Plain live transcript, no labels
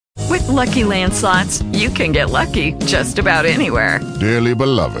Lucky Land Slots, you can get lucky just about anywhere. Dearly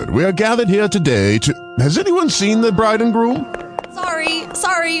beloved, we are gathered here today to... Has anyone seen the bride and groom?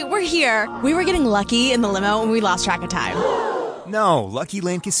 Sorry, we're here. We were getting lucky in the limo and we lost track of time. No, Lucky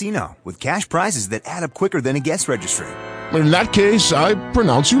Land Casino, with cash prizes that add up quicker than a guest registry. In that case, I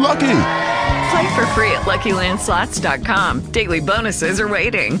pronounce you lucky. Play for free at LuckyLandSlots.com. Daily bonuses are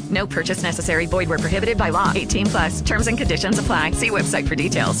waiting. No purchase necessary. Void where prohibited by law. 18+. Terms and conditions apply. See website for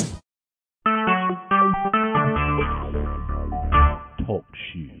details. Talk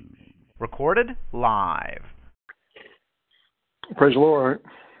shoes. Recorded live. Praise the Lord.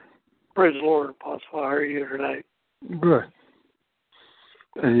 Praise the Lord, Apostle. How are you tonight? Good.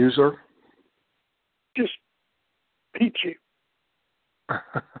 And you, sir? Just peachy.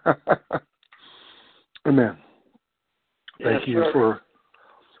 Amen. Yes, Thank you sir. for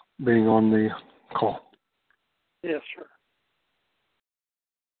being on the call. Yes, sir.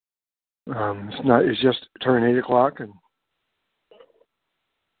 It's just turned 8 o'clock, and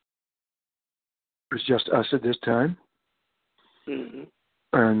it's just us at this time. Mm-hmm.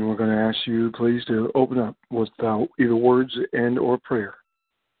 And we're going to ask you, please, to open up with either words and or prayer.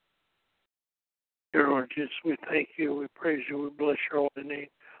 Dear Lord Jesus, we thank you, we praise you, we bless your holy name.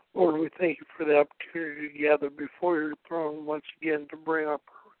 Lord, we thank you for the opportunity to gather before your throne once again to bring up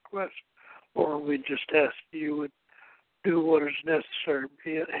our request. Lord, we just ask you would do what is necessary,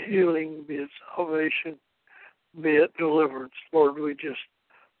 be it healing, be it salvation, be it deliverance. Lord, we just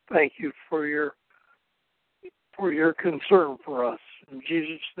thank you for your concern for us. In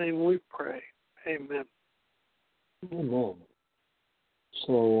Jesus' name we pray. Amen. Amen.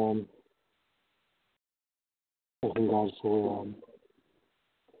 So, thank God for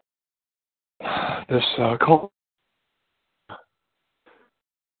this call.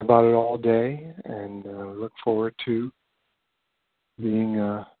 About it all day, and look forward to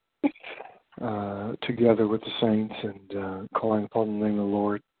being together with the saints and calling upon the name of the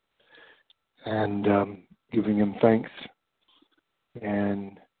Lord and giving him thanks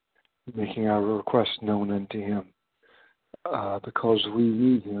and making our requests known unto him because we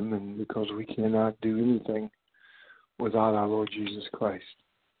need him and because we cannot do anything without our Lord Jesus Christ.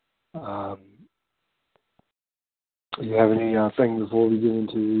 You have anything before we get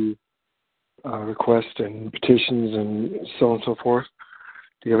into the requests and petitions and so on and so forth?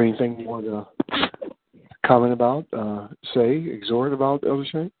 Do you have anything you want to comment about, say, exhort about, Elder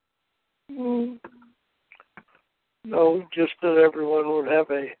Shane? No, just that everyone would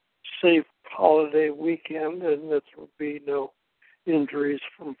have a safe holiday weekend and that there would be no injuries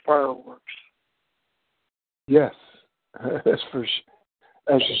from fireworks. Yes, that's for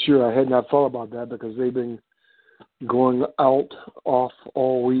sure. I had not thought about that because they've been going off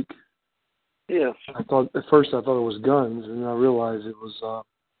all week. Yes. At first I thought it was guns, and I realized it was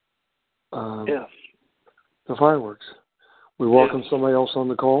yes. the fireworks. We welcome somebody else on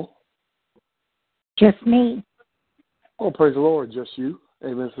the call. Just me. Oh, praise the Lord, just you.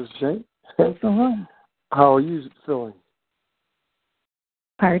 Amen, Sister Shane. Praise the Lord. How are you feeling?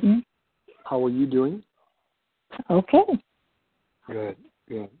 Pardon? How are you doing? Okay. Good.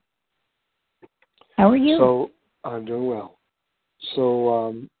 How are you? So, I'm doing well.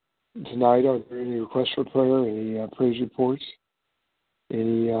 So, tonight, are there any requests for prayer, any praise reports,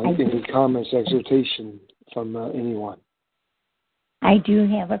 any comments, exhortation from anyone? I do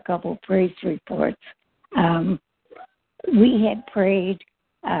have a couple praise reports. We had prayed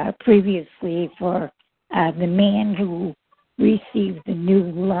previously for the man who received the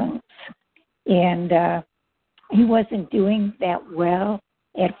new lungs, and he wasn't doing that well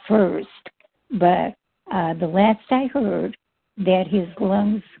at first, but the last I heard that his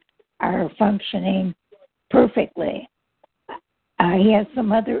lungs are functioning perfectly. He has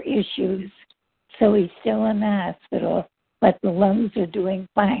some other issues, so he's still in the hospital, but the lungs are doing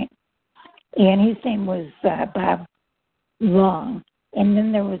fine. And his name was Bob Long. And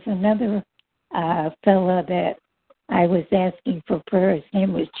then there was another fella that I was asking for prayer. His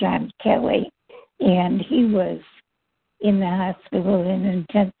name was John Kelly, and he was in the hospital in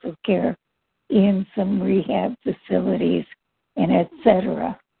intensive care in some rehab facilities and et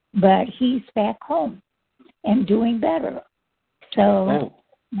cetera. But he's back home and doing better. So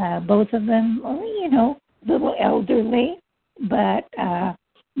both of them are, a little elderly, but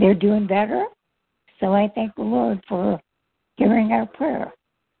they're doing better. So I thank the Lord for hearing our prayer.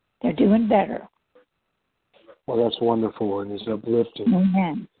 They're doing better. Well, that's wonderful, and it's uplifting.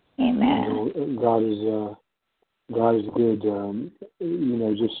 Amen. Amen. God is good.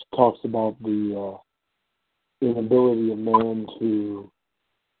 Just talks about the inability of man to,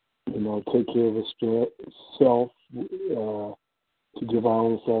 take care of himself, to give our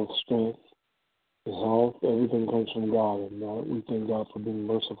own self strength and health. Everything comes from God, and we thank God for being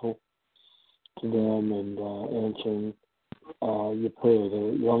merciful to them and answering your prayer.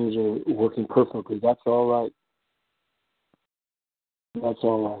 The lungs are working perfectly. That's all right. That's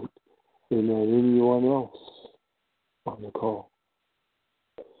all right. Amen. Anyone else on the call?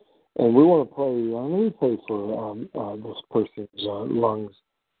 And we want to pray. Let me pray for this person's lungs,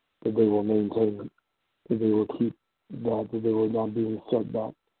 that they will maintain, that they will keep that they will not be set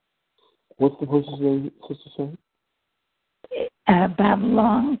back. What's the person's name, Sister Sam? Bob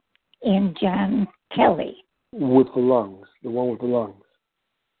Long and John Kelly. With the lungs, the one with the lungs.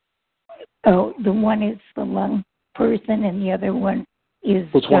 Oh, the one is the lung person, and the other one is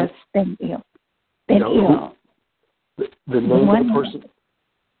Which just one? been ill. The name of the person?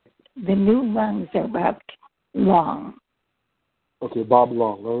 The new lungs are Bob Long. Okay, Bob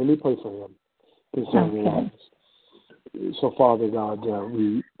Long. Well, let me pray for him concerning the lungs. So, Father God,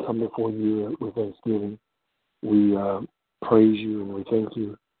 we come before you with thanksgiving. We praise you and we thank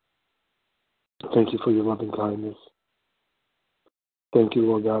you. Thank you for your loving kindness. Thank you,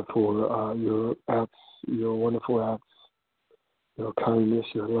 Lord God, for your acts, your wonderful acts, your kindness,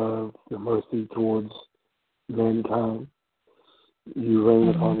 your love, your mercy towards mankind. You reign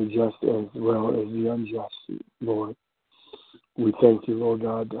upon the just as well as the unjust, Lord. We thank you, Lord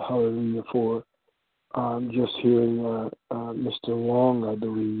God, hallelujah, for just hearing Mr. Long, I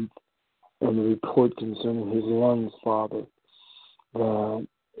believe, and the report concerning his lungs, Father, that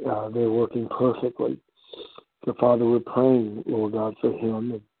they're working perfectly. So, Father, we're praying, Lord God, for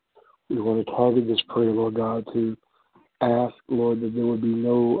him. And we want to target this prayer, Lord God, to ask, Lord, that there would be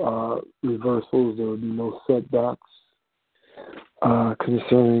no reversals, there would be no setbacks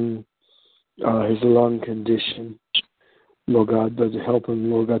concerning his lung condition. Lord God, but to help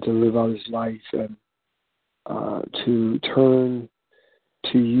him, Lord God, to live out his life and to turn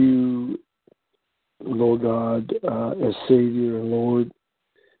to you, Lord God, as Savior and Lord.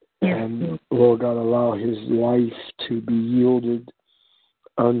 And, Lord God, allow his life to be yielded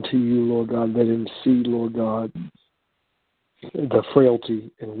unto you, Lord God. Let him see, Lord God, the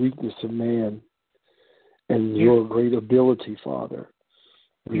frailty and weakness of man and your great ability, Father.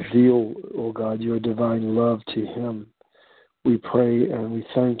 Reveal, oh God, your divine love to him. We pray and we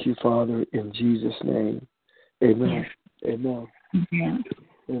thank you, Father, in Jesus' name. Amen. Yes. Amen. Amen.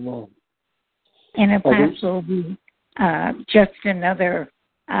 Amen. And Apostle, just another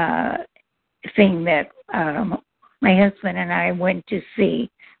thing that my husband and I went to see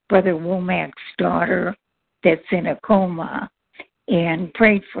Brother Womack's daughter that's in a coma and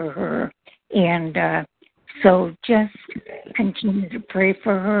prayed for her. And so just continue to pray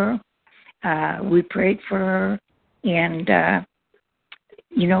for her. We prayed for her. And,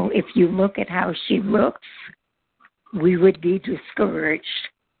 if you look at how she looks, we would be discouraged.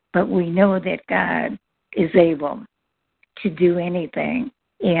 But we know that God is able to do anything.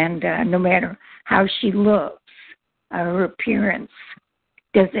 And no matter how she looks, her appearance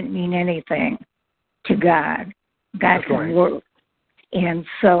doesn't mean anything to God. God can work. And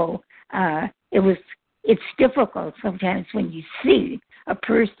so it's difficult sometimes when you see a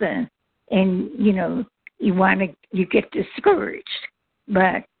person and, you get discouraged.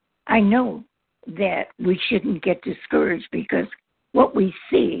 But I know that we shouldn't get discouraged because what we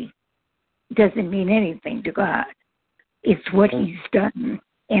see doesn't mean anything to God. It's what he's done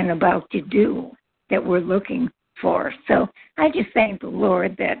and about to do that we're looking for. So I just thank the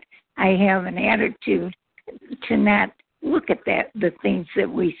Lord that I have an attitude to not look at the things that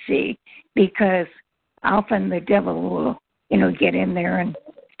we see, because often the devil will, get in there and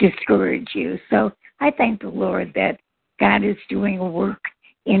discourage you. So I thank the Lord that God is doing a work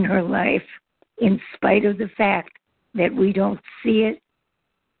in her life in spite of the fact that we don't see it.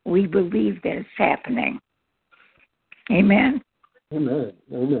 We believe that it's happening. Amen. Amen.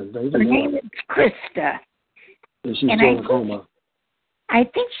 Amen. Her name is Krista. And she's still in coma. I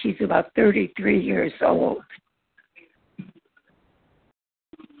think she's about 33 years old.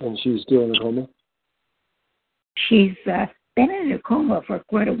 And she's still in a coma? She's been in a coma for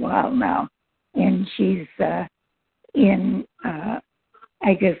quite a while now. And she's in,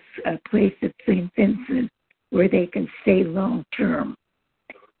 I guess, a place at St. Vincent where they can stay long-term.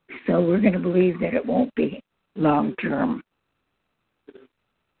 So we're going to believe that it won't be long-term.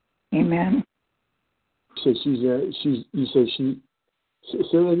 Amen. So you say say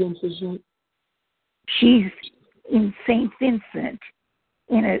that again, sister? She's in St. Vincent.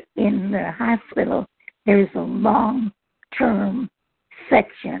 In the hospital, there's a long-term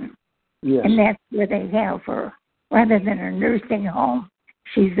section. Yes. And that's where they have her. Rather than a nursing home,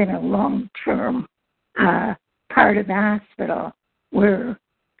 she's in a long-term part of the hospital. where,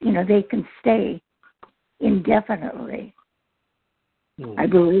 they can stay indefinitely, I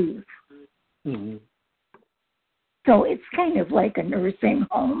believe. Mm-hmm. So it's kind of like a nursing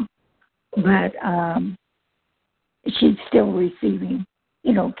home, but she's still receiving,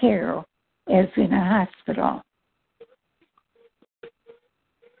 care as in a hospital.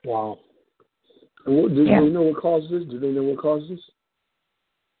 Wow. Do they know what caused this? Do they know what caused this?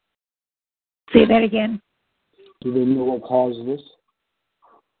 Say that again. Do they know what caused this?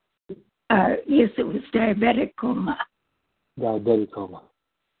 Yes, it was diabetic coma. Diabetic coma.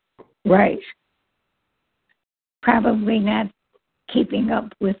 Right. Probably not keeping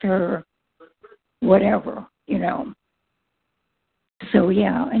up with her whatever, So,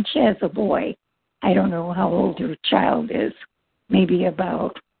 and she has a boy. I don't know how old her child is. Maybe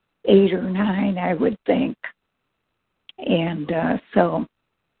about 8 or 9, I would think. And so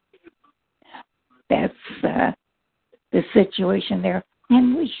that's the situation there.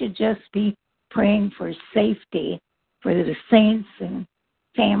 And we should just be praying for safety for the saints and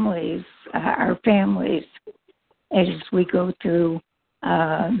families, our families, as we go through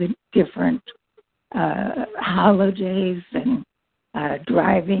the different holidays and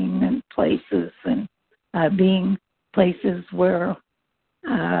driving and places and being places where,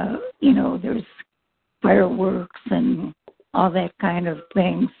 there's fireworks and all that kind of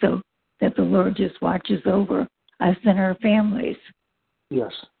thing, so that the Lord just watches over us and our families.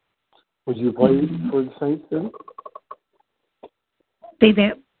 Yes. Would you pray for the saints then? Say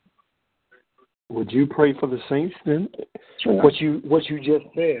that. Would you pray for the saints then? Sure. What you just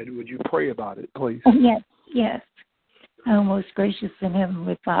said, would you pray about it, please? Oh, yes. Oh, most gracious and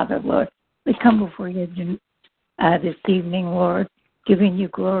heavenly Father, Lord, we come before you this evening, Lord, giving you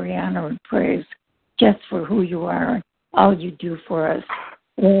glory, honor, and praise just for who you are and all you do for us.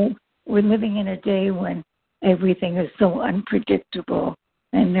 Lord, we're living in a day when everything is so unpredictable,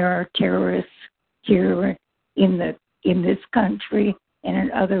 and there are terrorists here in this country and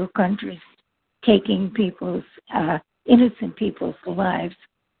in other countries taking innocent people's lives.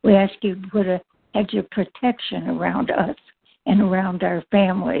 We ask you to put a edge of protection around us and around our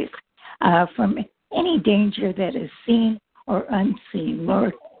families from any danger that is seen or unseen.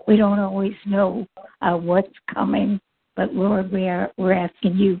 Lord, we don't always know what's coming, but Lord, we're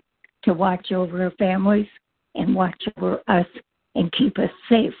asking you to watch over our families and watch over us and keep us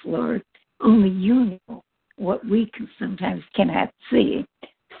safe, Lord. Only you know what we sometimes cannot see.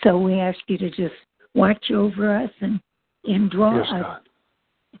 So we ask you to just watch over us and draw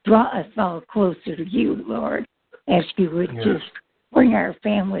us all closer to you, Lord. Ask you would just bring our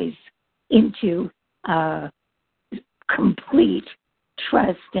families into complete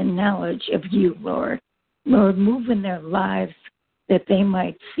trust and knowledge of you, Lord. Lord, move in their lives that they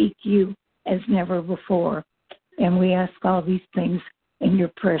might seek you as never before. And we ask all these things in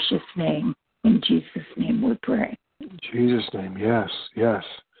your precious name. In Jesus' name we pray. In Jesus' name, yes.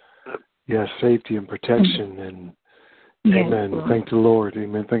 Yes, safety and protection. And amen. Lord. Thank the Lord.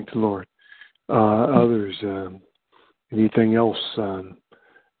 Amen. Thank the Lord. Others, anything else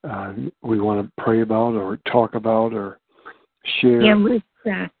we want to pray about or talk about or share?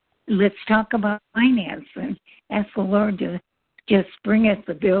 Yeah, let's talk about finance and ask the Lord to just bring us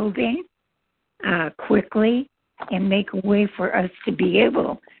a building quickly and make a way for us to be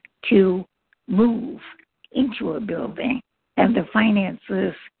able to move into a building and the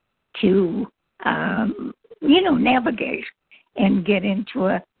finances to, navigate and get into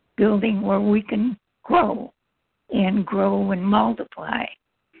a building where we can grow and multiply.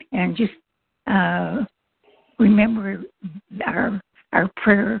 And just remember our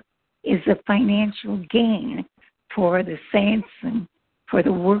prayer is a financial gain for the saints and for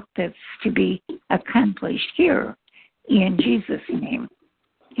the work that's to be accomplished here in Jesus' name.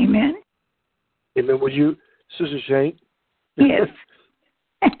 Amen? Amen. Would you, Sister Shank? Yes.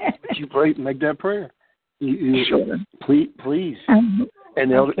 Would you pray, make that prayer? Sure. Please.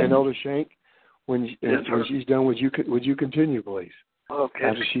 And Elder Shank, when she's done, would you continue, please? Okay.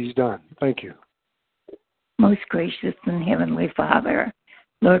 After she's done. Thank you. Most gracious and heavenly Father,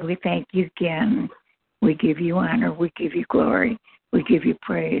 Lord, we thank you again. We give you honor. We give you glory. We give you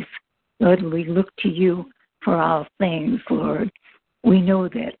praise. Lord, we look to you for all things, Lord. We know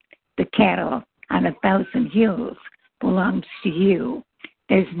that the cattle on 1,000 hills belongs to you.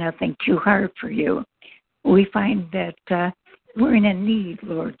 There's nothing too hard for you. We find that we're in a need,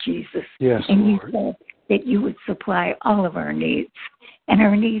 Lord Jesus. Yes, and Lord. you said that you would supply all of our needs. And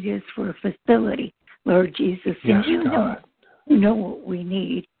our need is for a facility, Lord Jesus. Yes, and you know what we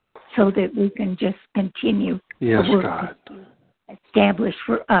need so that we can just continue the work God. established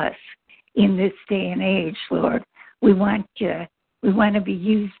for us in this day and age, Lord. We want to We want to be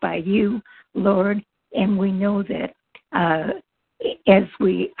used by you, Lord, and we know that as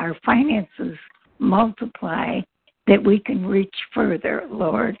our finances multiply, that we can reach further,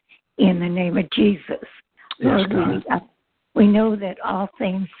 Lord, in the name of Jesus. Yes, Lord, we know that all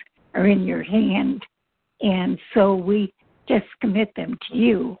things are in your hand, and so we just commit them to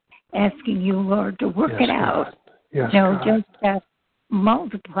you, asking you, Lord, to work it out. Yes, Just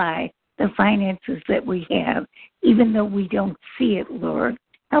multiply the finances that we have, even though we don't see it, Lord.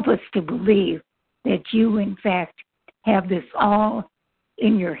 Help us to believe that you, in fact, have this all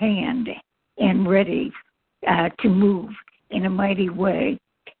in your hand and ready to move in a mighty way,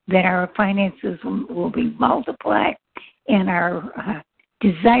 that our finances will be multiplied and our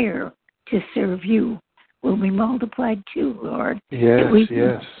desire to serve you will be multiplied too, Lord. Yes, that we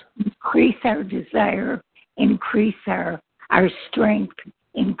yes. Increase our desire, increase our strength,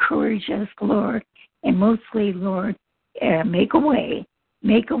 encourage us, Lord, and mostly, Lord, make a way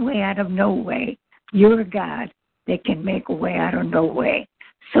out of no way. You're a God that can make a way out of no way.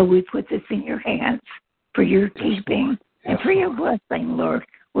 So we put this in your hands for your keeping and for your blessing, Lord.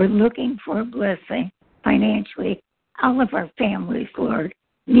 We're looking for a blessing financially. All of our families, Lord,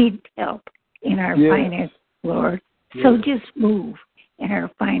 need help in our finances, Lord. So just move in our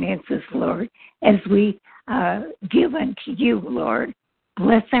finances, Lord, as we give unto you, Lord.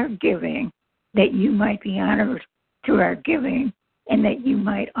 Bless our giving, that you might be honored through our giving, and that you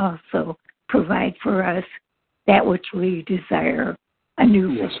might also provide for us that which we desire, a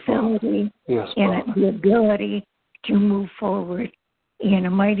new facility, and the ability to move forward in a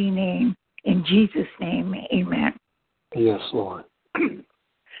mighty name. In Jesus' name, amen. Yes, Lord.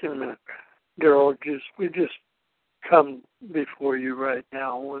 Amen. Dear Lord, we just come before you right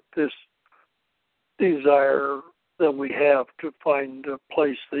now with this desire that we have to find a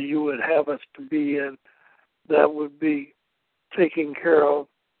place that you would have us to be in, that would be taken care of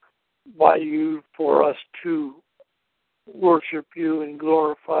by you, for us to worship you and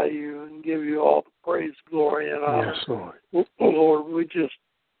glorify you and give you all the praise, glory, and honor. Yes, Lord. Lord,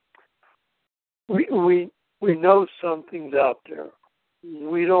 we know something's out there.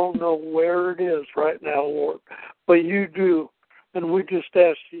 We don't know where it is right now, Lord, but you do, and we just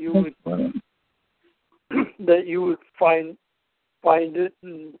ask that you would find it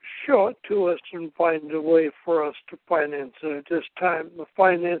and show it to us and find a way for us to finance it at this time. The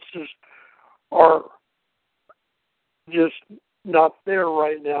finances are just not there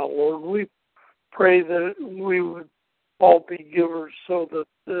right now, Lord. We pray that we would all be givers so that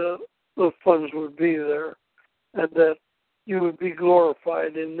the funds would be there and that you would be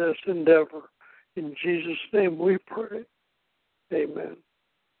glorified in this endeavor. In Jesus' name we pray. Amen.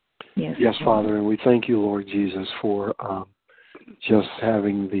 Yes, Father, and we thank you, Lord Jesus, for just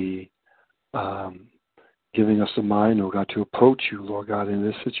having the giving us the mind, oh God, to approach you, Lord God, in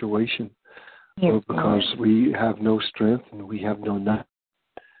this situation. Lord, because we have no strength and we have no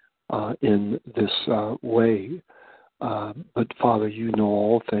knowledge in this way. But, Father, you know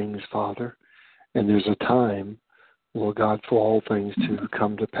all things, Father, and there's a time, Lord God, for all things to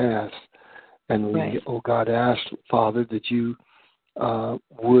come to pass. And we, oh God, ask, Father, that you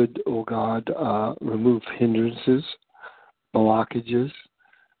would, oh God, remove hindrances, blockages,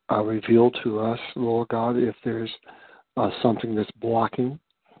 reveal to us, Lord God, if there's something that's blocking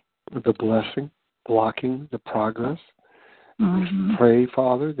the blessing, blocking the progress. We pray,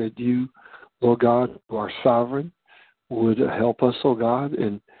 Father, that you, Lord God, who are sovereign, would help us, oh God,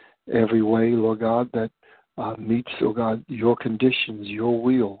 in every way, Lord God, that meets, oh God, your conditions, your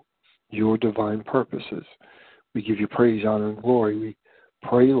will, your divine purposes. We give you praise, honor, and glory. We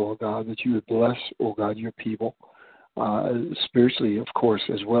pray, Lord God, that you would bless, oh God, your people, spiritually, of course,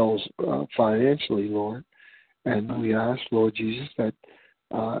 as well as financially, Lord. And we ask, Lord Jesus, that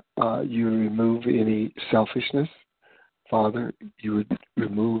you remove any selfishness. Father, you would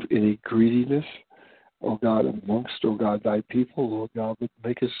remove any greediness, oh God, amongst, oh God, thy people, Lord God, but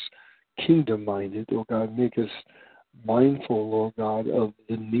make us kingdom-minded, oh God, make us mindful, Lord God, of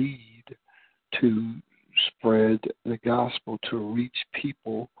the need to spread the gospel, to reach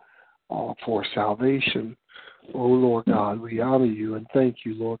people for salvation. Oh, Lord God, we honor you and thank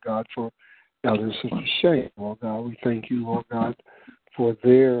you, Lord God, for Elder and Sister Shay, Lord God. We thank you, Lord God, for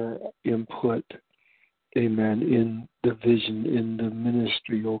their input, amen, in the vision, in the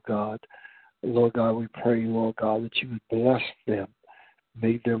ministry, oh God. Lord God, we pray, Lord God, that you would bless them,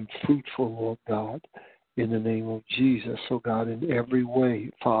 make them fruitful, Lord God, in the name of Jesus, oh God, in every way,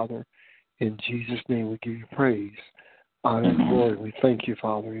 Father. In Jesus' name we give you praise, honor, and glory. We thank you,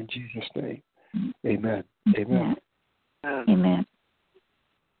 Father, in Jesus' name. Amen. Amen. Amen.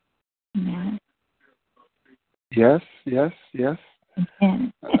 Amen. Yes, yes, yes.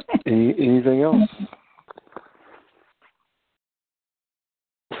 Anything else?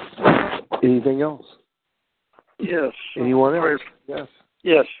 Anything else? Yes. Anyone else? Yes.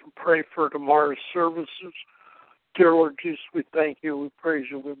 Yes. Pray for tomorrow's services. Dear Lord Jesus, we thank you, we praise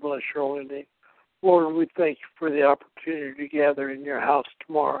you, we bless your holy name. Lord, we thank you for the opportunity to gather in your house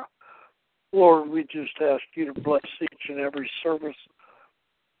tomorrow. Lord, we just ask you to bless each and every service,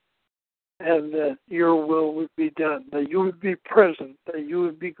 and that your will would be done, that you would be present, that you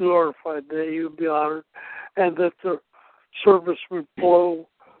would be glorified, that you would be honored, and that the service would flow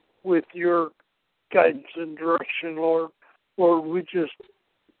with your guidance and direction, Lord. Lord,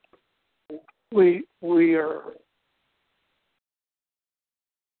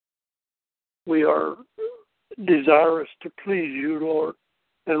 we are desirous to please you, Lord,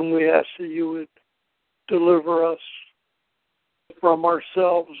 and we ask that you would deliver us from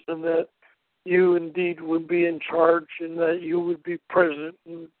ourselves, and that you indeed would be in charge, and that you would be present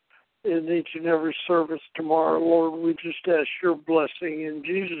in each and every service tomorrow. Lord, we just ask your blessing. In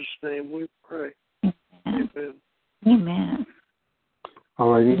Jesus' name we pray. Amen. Amen. All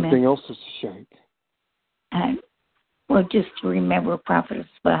right, anything else to shake? Well, just to remember Prophetess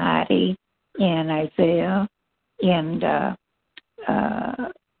Bahati and Isaiah and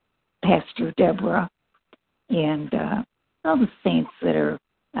Pastor Deborah and all the saints that are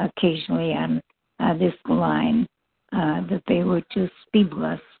occasionally on this line, that they would just be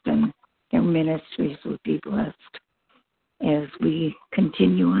blessed and their ministries would be blessed as we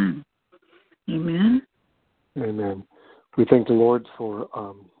continue on. Amen. Amen. We thank the Lord for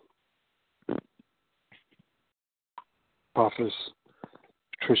Prophetess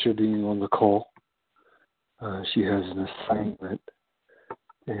Patricia being on the call. She has an assignment,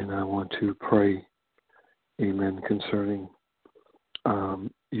 and I want to pray, amen, concerning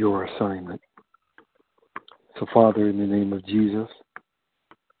your assignment. So, Father, in the name of Jesus,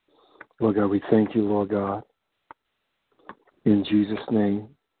 Lord God, we thank you, Lord God, in Jesus' name.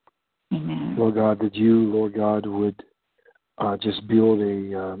 Amen. Lord God, that you, Lord God, would just build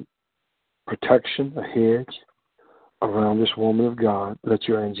a protection, a hedge around this woman of God. Let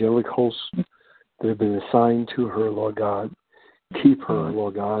your angelic hosts that have been assigned to her, Lord God, keep her,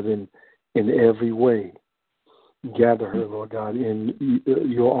 Lord God, in every way. Gather her, Lord God, in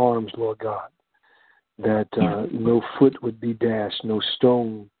your arms, Lord God, that no foot would be dashed, no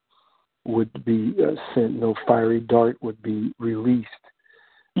stone would be sent, no fiery dart would be released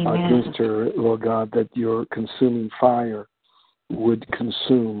against her, Lord God, that your consuming fire would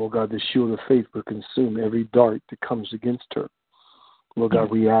consume, Lord God, the shield of faith would consume every dart that comes against her. Lord God,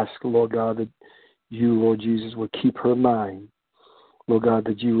 we ask, Lord God, that you, Lord Jesus, would keep her mind. Lord God,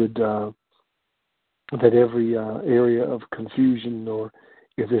 that you would, that every area of confusion, or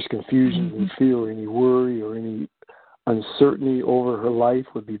if there's confusion and fear or any worry or any uncertainty over her life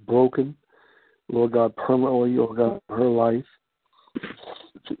would be broken. Lord God, permanently, Lord God, her life,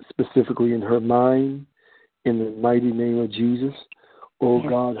 specifically in her mind, in the mighty name of Jesus. Oh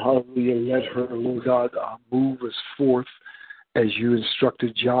God, hallelujah, let her, Lord God, move us forth as you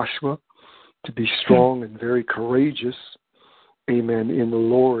instructed Joshua to be strong and very courageous, amen, in the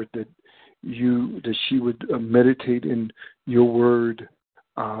Lord, that she would meditate in your word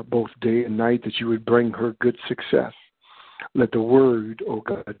both day and night, that you would bring her good success. Let the word, oh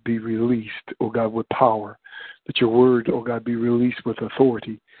God, be released, oh God, with power. Let your word, oh God, be released with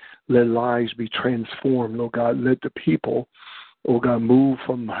authority. Let lives be transformed, oh God. Let the people, oh God, move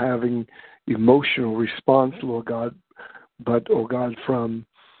from having emotional response, Lord God, but, oh God, from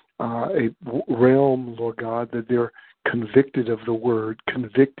a realm, Lord God, that they're convicted of the word,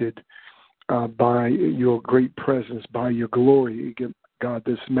 convicted by your great presence, by your glory, God,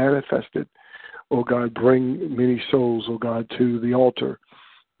 that's manifested. Oh God, bring many souls, oh God, to the altar.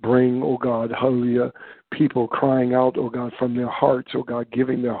 Bring, oh God, hallelujah, people crying out, oh God, from their hearts, oh God,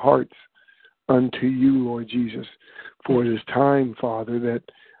 giving their hearts unto you, Lord Jesus. For it is time, Father, that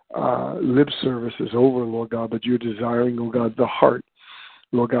lip service is over, Lord God, but you're desiring, oh God, the heart.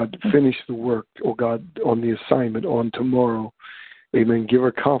 Lord God, finish the work, oh God, on the assignment on tomorrow. Amen. Give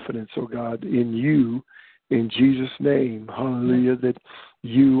her confidence, oh God, in you, in Jesus' name. Hallelujah, that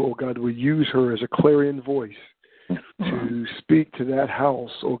you, oh God, will use her as a clarion voice to speak to that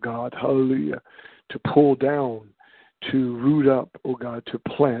house, oh God, hallelujah, to pull down, to root up, oh God, to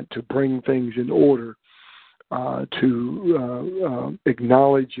plant, to bring things in order, to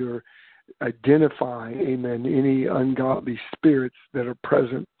acknowledge or identify, amen, any ungodly spirits that are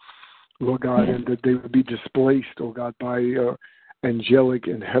present, Lord God, and that they would be displaced, oh God, by angelic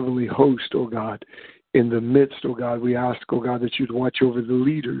and heavenly host, oh God. In the midst, oh God, we ask, oh God, that you'd watch over the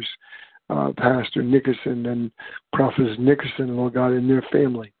leaders Pastor Nickerson and Prophetess Nickerson, Lord God, and their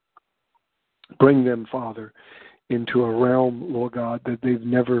family. Bring them, Father, into a realm, Lord God, that they've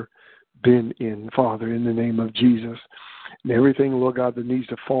never been in, Father, in the name of Jesus. And everything, Lord God, that needs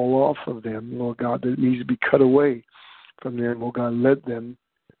to fall off of them, Lord God, that needs to be cut away from them, Lord God, let them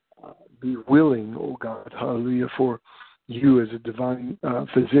be willing, oh God, hallelujah, for you as a divine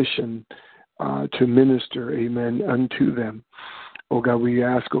physician to minister, amen, unto them. Oh God, we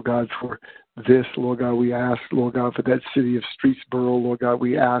ask, oh God, for this, Lord God. We ask, Lord God, for that city of Streetsboro, Lord God.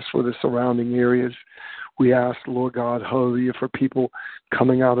 We ask for the surrounding areas. We ask, Lord God, hallelujah, for people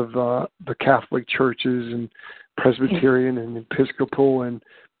coming out of the Catholic churches and Presbyterian and Episcopal and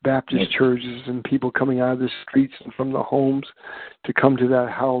Baptist churches and people coming out of the streets and from the homes to come to that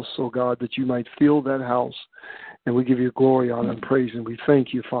house, oh God, that you might fill that house. And we give you glory, honor, and praise. And we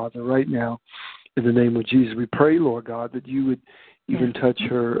thank you, Father, right now in the name of Jesus. We pray, Lord God, that you would even touch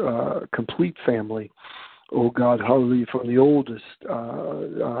her complete family, oh God, hallelujah, from the oldest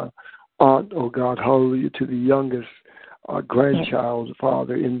aunt, oh God, hallelujah, to the youngest grandchild,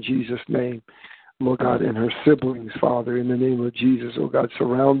 Father, in Jesus' name. Lord God, and her siblings, Father, in the name of Jesus. Oh God,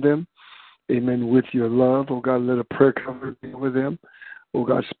 surround them, amen, with your love. Oh God, let a prayer cover be with them. Oh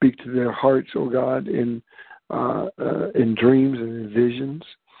God, speak to their hearts, oh God, in dreams and in visions.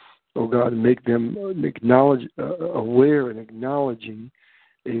 Oh God, make them acknowledge, aware and acknowledging,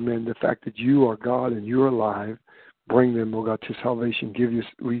 amen, the fact that you are God and you're alive. Bring them, oh God, to salvation.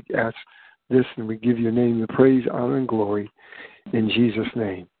 We ask this and we give your name the praise, honor, and glory in Jesus'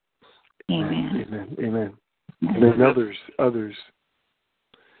 name. Amen. Amen. Amen. And then others.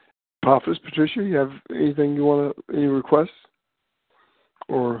 Prophetess Patricia, you have anything you want to, any requests?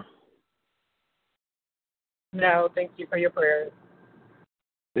 Or? No, thank you for your prayers.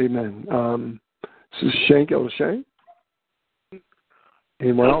 Amen. This is Shank, Elder Shank.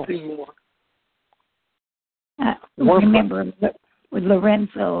 Anyone else? Remember with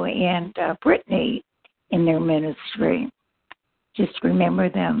Lorenzo and Brittany in their ministry. Just remember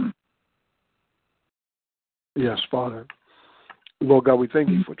them. Yes, Father. Lord God, we thank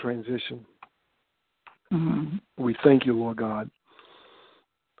you for transition. Mm-hmm. We thank you, Lord God,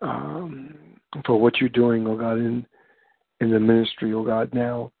 for what you're doing, oh God, in the ministry, oh God.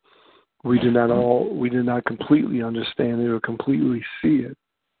 Now, we do not completely understand it or completely see it.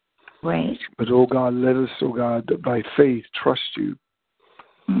 Right. But, oh God, let us, oh God, by faith trust you,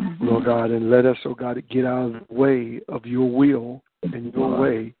 Lord God, and let us, oh God, get out of the way of your will and your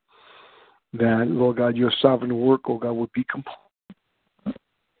way, that, Lord God, your sovereign work, oh God, would be complete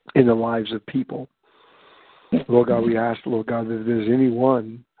in the lives of people. Lord God, we ask, Lord God, that if there's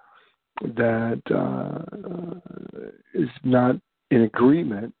anyone that is not in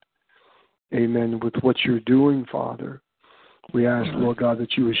agreement, amen, with what you're doing, Father, we ask, Lord God,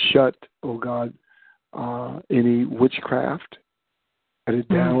 that you would shut, oh God, any witchcraft, shut it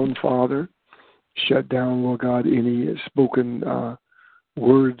down, Father. Shut down, Lord God, any spoken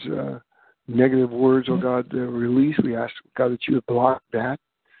words, negative words, oh God, release. We ask, God, that you would block that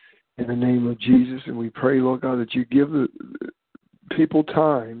in the name of Jesus. And we pray, Lord God, that you give the people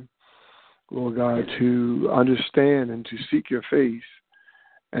time, Lord God, to understand and to seek your face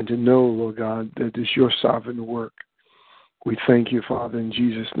and to know, Lord God, that it's your sovereign work. We thank you, Father, in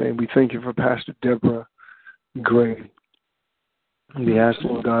Jesus' name. We thank you for Pastor Deborah Gray. We ask,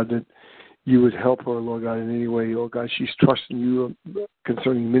 Lord God, that you would help her, Lord God, in any way. Lord God, she's trusting you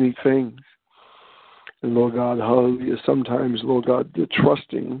concerning many things. And, Lord God, hallelujah, sometimes, Lord God, the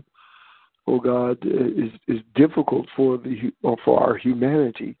trusting, oh God, is difficult for our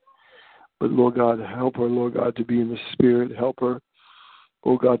humanity. But, Lord God, help her, Lord God, to be in the Spirit. Help her,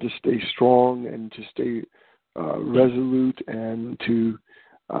 oh God, to stay strong and to stay resolute and to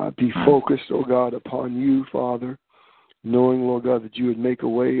be focused, oh God, upon you, Father, knowing, Lord God, that you would make a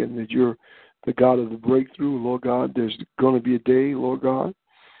way and that you're the God of the breakthrough, Lord God. There's going to be a day, Lord God,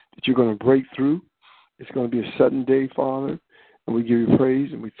 that you're going to break through. It's going to be a sudden day, Father, and we give you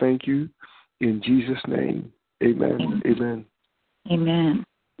praise and we thank you in Jesus' name. Amen. Amen. Amen.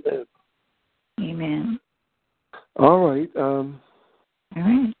 Amen. All right. All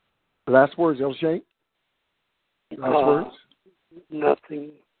right. Last words, El Shank? Last words?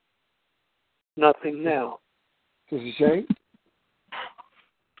 Nothing now. Sister Shank?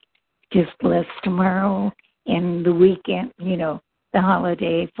 Just bless tomorrow and the weekend, the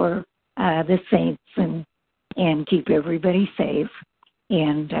holiday for the saints and keep everybody safe.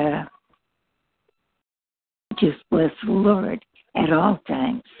 And just bless the Lord at all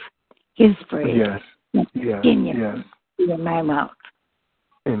times. His praise. Yes. Continue in my mouth.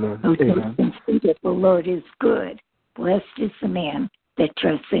 Amen. Who Amen. can see that the Lord is good. Blessed is the man that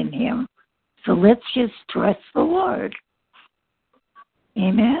trusts in him. So let's just trust the Lord.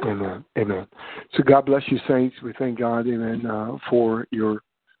 Amen. Amen. Amen. So God bless you, saints. We thank God, amen, for your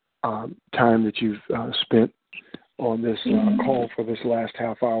time that you've spent on this call for this last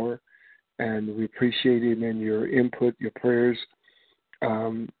half hour. And we appreciate, amen, your input, your prayers.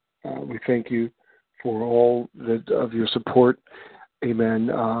 We thank you for all of your support. Amen.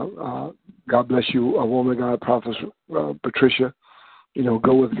 God bless you, a woman of God, Prophet Patricia.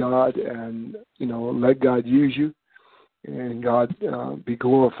 Go with God and, let God use you. And God be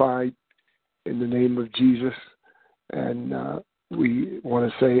glorified in the name of Jesus. And we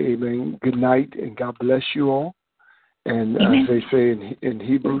want to say, amen, good night, and God bless you all. And as they say in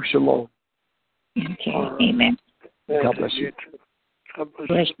Hebrew, shalom. Okay, amen. God bless you. God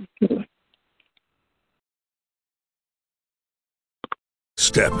bless you.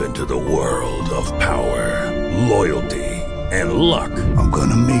 Step into the world of power, loyalty, and luck. I'm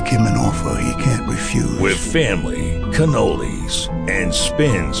gonna make him an offer he can't refuse. With family, cannolis, and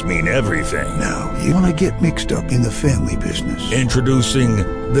spins mean everything. Now, you wanna get mixed up in the family business. Introducing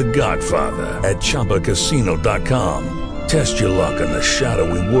The Godfather at ChumbaCasino.com. Test your luck in the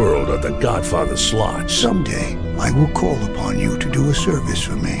shadowy world of The Godfather slot. Someday, I will call upon you to do a service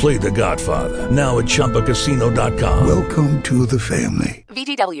for me. Play The Godfather, now at ChumbaCasino.com. Welcome to the family.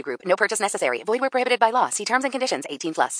 VGW Group. No purchase necessary. Void where prohibited by law. See terms and conditions. 18+.